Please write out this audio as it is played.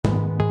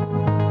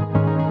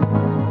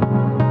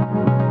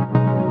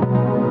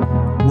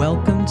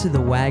to the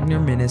Wagner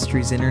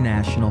Ministries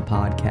International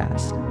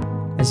podcast.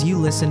 As you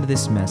listen to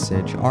this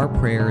message, our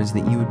prayer is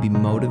that you would be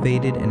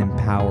motivated and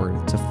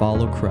empowered to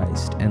follow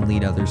Christ and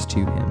lead others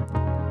to Him.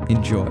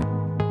 Enjoy.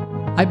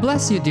 I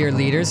bless you, dear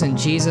leaders, in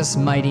Jesus'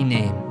 mighty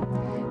name.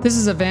 This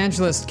is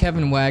Evangelist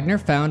Kevin Wagner,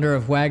 founder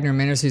of Wagner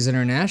Ministries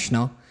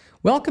International,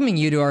 welcoming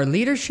you to our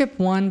Leadership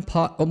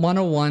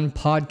 101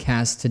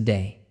 podcast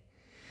today.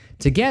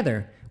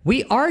 Together,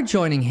 we are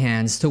joining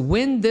hands to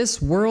win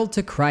this world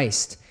to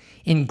Christ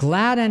in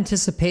glad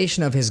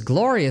anticipation of His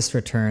glorious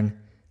return.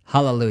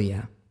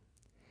 Hallelujah.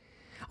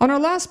 On our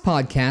last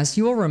podcast,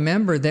 you will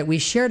remember that we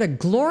shared a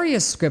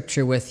glorious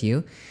scripture with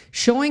you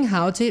showing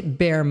how to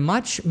bear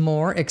much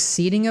more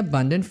exceeding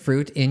abundant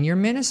fruit in your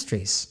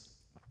ministries.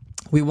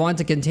 We want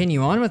to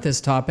continue on with this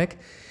topic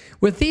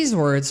with these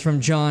words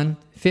from John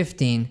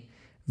 15,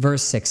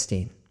 verse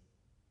 16.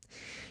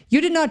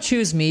 You did not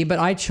choose me, but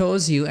I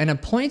chose you and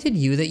appointed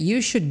you that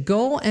you should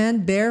go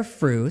and bear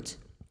fruit,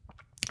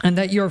 and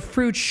that your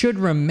fruit should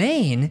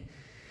remain,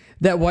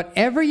 that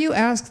whatever you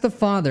ask the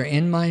Father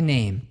in my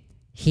name,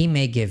 He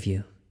may give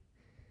you.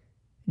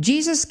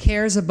 Jesus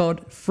cares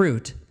about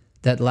fruit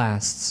that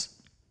lasts.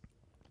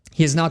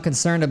 He is not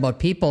concerned about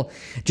people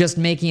just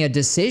making a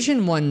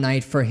decision one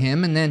night for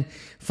Him and then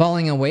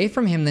falling away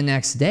from Him the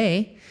next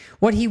day.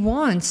 What He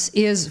wants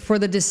is for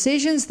the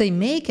decisions they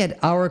make at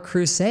our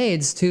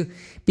crusades to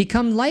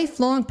become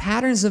lifelong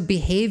patterns of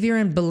behavior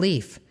and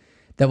belief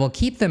that will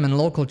keep them in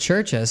local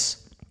churches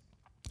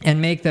and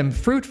make them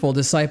fruitful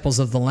disciples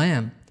of the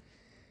Lamb.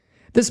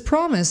 This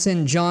promise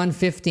in John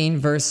 15,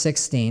 verse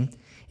 16,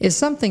 is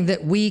something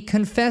that we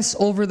confess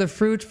over the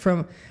fruit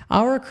from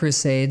our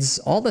crusades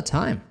all the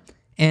time.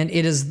 And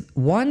it is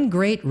one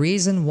great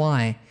reason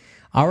why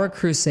our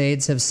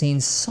crusades have seen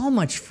so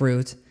much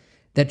fruit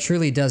that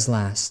truly does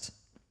last.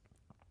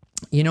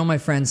 You know, my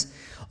friends,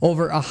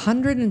 over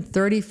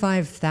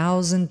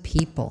 135,000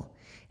 people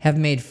have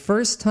made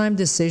first-time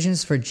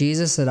decisions for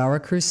Jesus at our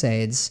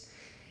crusades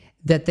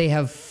that they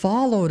have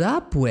followed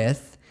up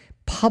with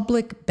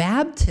public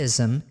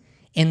baptism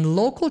in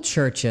local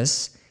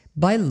churches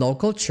by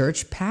local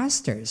church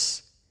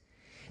pastors.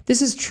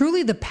 This is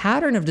truly the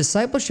pattern of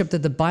discipleship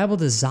that the Bible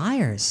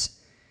desires.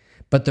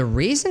 But the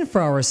reason for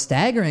our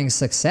staggering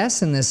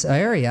success in this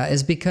area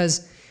is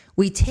because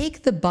we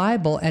take the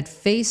Bible at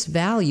face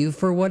value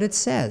for what it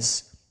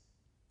says.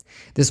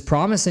 This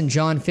promise in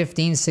John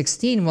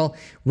 15:16 will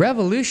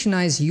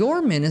revolutionize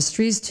your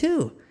ministries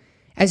too,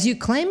 as you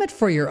claim it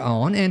for your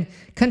own and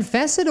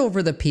confess it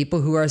over the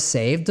people who are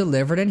saved,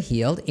 delivered, and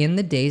healed in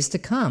the days to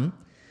come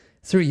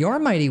through your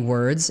mighty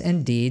words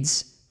and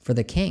deeds for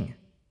the King.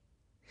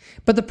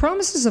 But the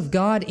promises of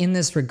God in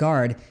this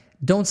regard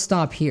don't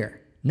stop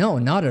here. No,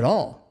 not at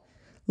all.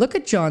 Look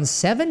at John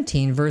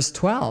 17, verse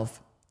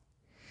 12.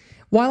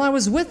 While I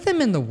was with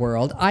them in the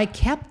world, I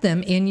kept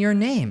them in your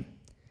name.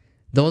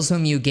 Those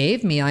whom you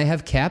gave me I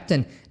have kept,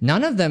 and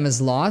none of them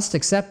is lost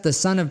except the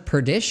son of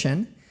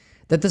perdition,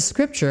 that the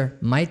scripture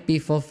might be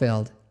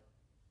fulfilled.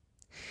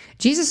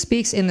 Jesus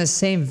speaks in the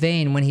same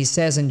vein when He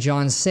says in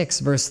John 6,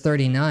 verse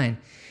 39,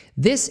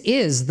 "This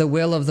is the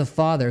will of the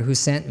Father who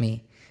sent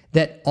me,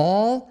 that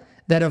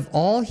of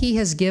all He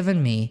has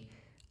given me,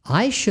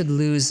 I should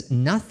lose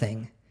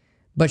nothing,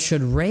 but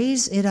should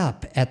raise it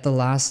up at the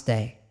last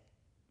day."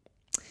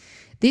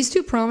 These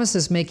two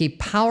promises make a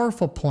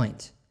powerful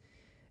point.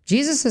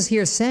 Jesus is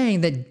here saying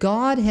that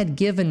God had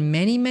given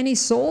many, many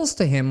souls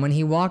to Him when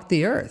He walked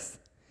the earth.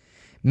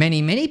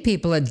 Many, many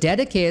people had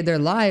dedicated their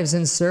lives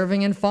in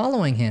serving and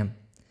following Him.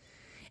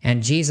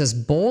 And Jesus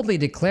boldly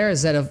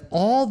declares that of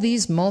all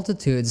these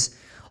multitudes,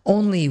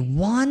 only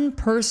one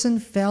person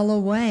fell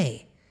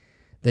away,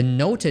 the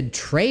noted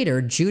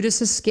traitor Judas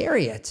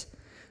Iscariot,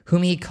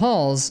 whom He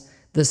calls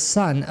the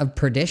son of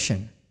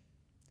perdition.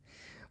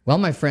 Well,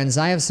 my friends,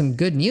 I have some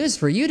good news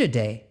for you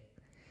today.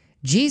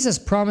 Jesus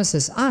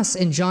promises us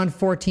in John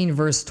 14,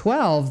 verse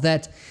 12,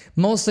 that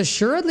most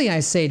assuredly I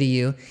say to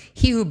you,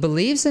 he who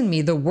believes in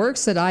me, the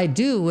works that I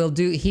do,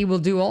 he will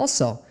do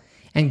also.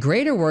 And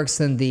greater works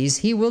than these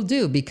he will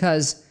do,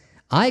 because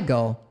I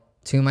go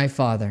to my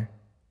Father.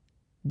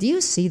 Do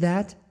you see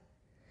that?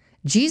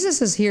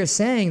 Jesus is here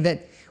saying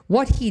that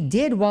what He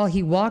did while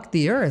He walked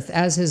the earth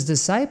as His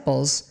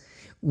disciples,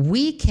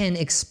 we can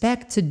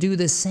expect to do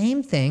the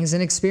same things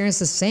and experience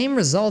the same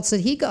results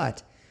that He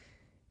got.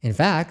 In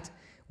fact,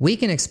 we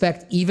can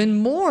expect even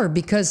more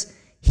because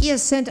He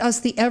has sent us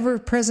the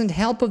ever-present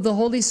help of the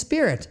Holy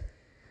Spirit.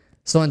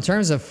 So in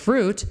terms of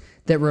fruit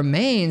that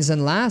remains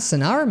and lasts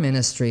in our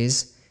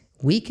ministries,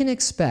 we can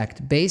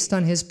expect, based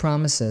on His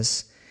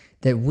promises,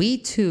 that we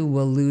too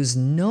will lose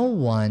no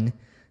one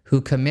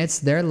who commits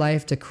their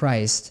life to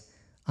Christ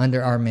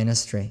under our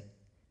ministry.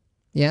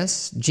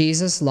 Yes,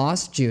 Jesus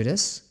lost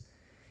Judas.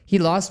 He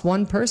lost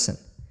one person.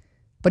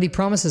 But He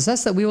promises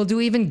us that we will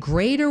do even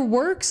greater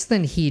works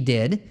than He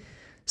did.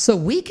 So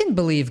we can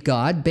believe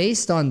God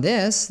based on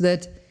this,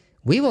 that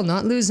we will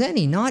not lose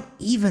any, not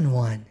even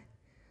one.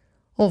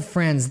 Oh,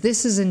 friends,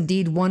 this is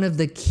indeed one of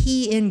the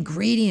key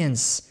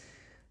ingredients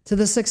to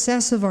the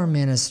success of our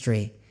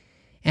ministry,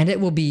 and it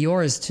will be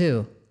yours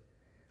too.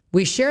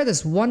 We share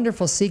this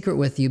wonderful secret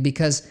with you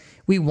because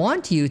we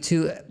want you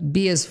to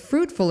be as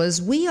fruitful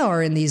as we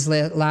are in these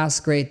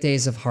last great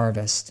days of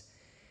harvest.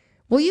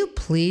 Will you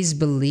please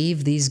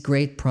believe these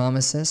great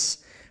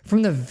promises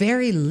from the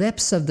very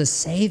lips of the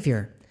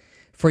Savior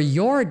for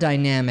your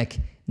dynamic,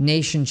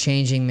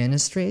 nation-changing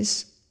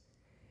ministries?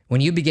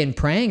 When you begin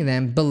praying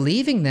them,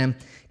 believing them,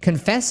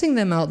 confessing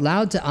them out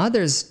loud to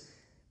others,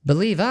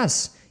 believe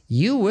us,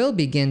 you will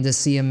begin to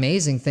see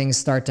amazing things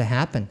start to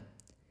happen.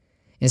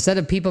 Instead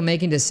of people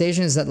making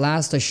decisions that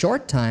last a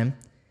short time,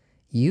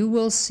 you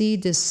will see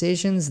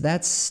decisions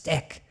that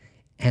stick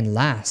and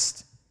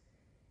last.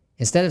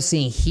 Instead of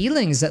seeing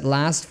healings that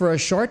last for a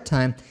short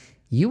time,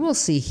 you will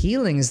see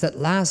healings that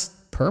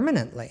last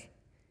permanently.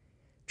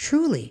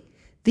 Truly,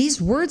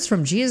 these words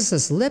from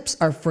Jesus' lips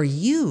are for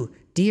you,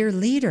 dear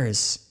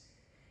leaders.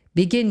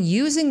 Begin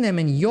using them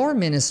in your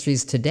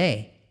ministries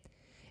today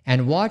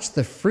and watch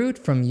the fruit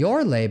from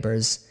your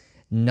labors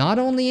not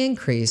only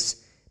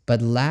increase,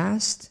 but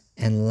last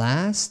and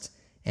last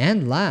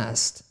and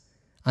last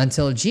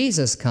until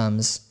Jesus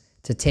comes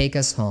to take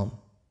us home.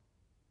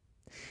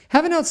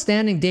 Have an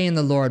outstanding day in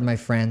the Lord, my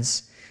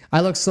friends.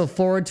 I look so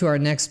forward to our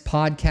next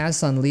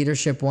podcast on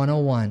Leadership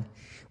 101,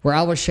 where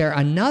I will share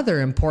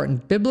another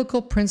important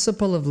biblical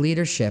principle of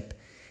leadership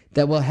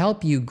that will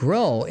help you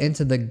grow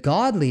into the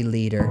godly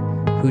leader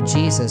who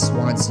Jesus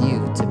wants you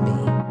to be.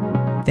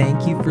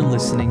 Thank you for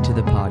listening to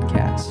the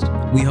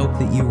podcast. We hope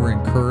that you were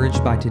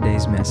encouraged by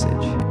today's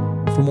message.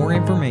 For more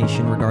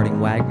information regarding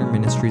Wagner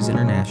Ministries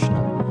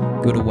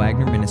International, go to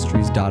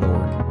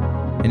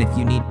wagnerministries.org. And if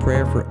you need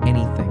prayer for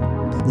anything,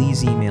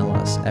 please email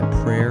us at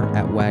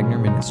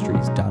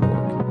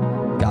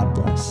prayer@wagnerministries.org. God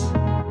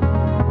bless.